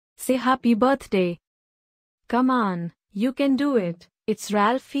Say happy birthday. Come on, you can do it. It's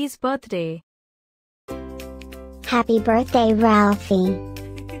Ralphie's birthday. Happy birthday, Ralphie.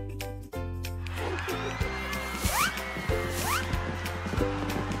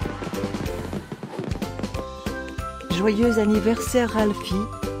 Joyeux anniversaire, Ralphie.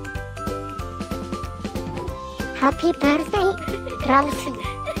 Happy birthday, Ralphie.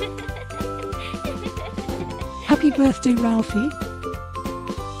 Happy birthday, Ralphie.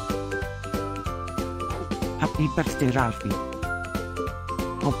 Happy birthday, Ralphie.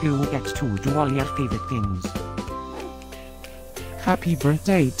 Hope you get to do all your favorite things. Happy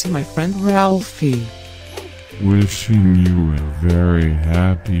birthday to my friend Ralphie. Wishing you a very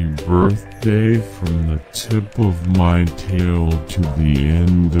happy birthday from the tip of my tail to the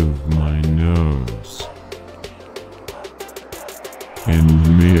end of my nose.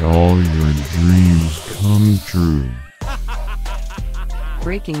 And may all your dreams come true.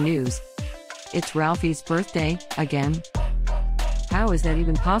 Breaking news. It's Ralphie's birthday, again? How is that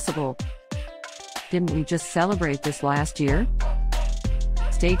even possible? Didn't we just celebrate this last year?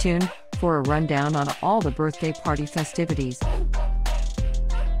 Stay tuned for a rundown on all the birthday party festivities.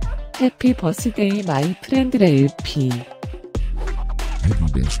 Happy birthday, my friend Ralphie. Happy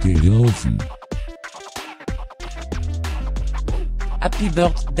birthday, Ralphie. Happy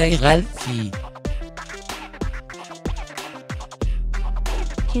birthday, Ralphie.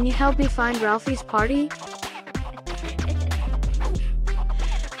 Can you help me find Ralphie's party?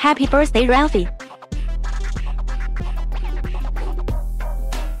 Happy birthday, Ralphie.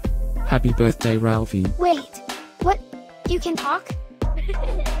 Happy birthday, Ralphie. Wait, what? You can talk?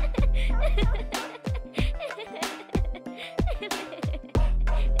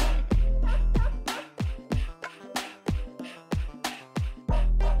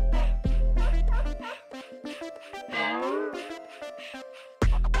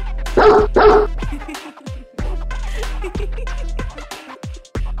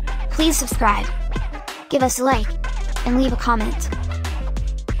 Please subscribe, give us a like, and leave a comment.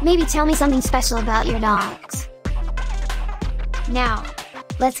 Maybe tell me something special about your dogs. Now,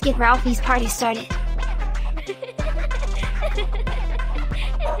 let's get Ralphie's party started.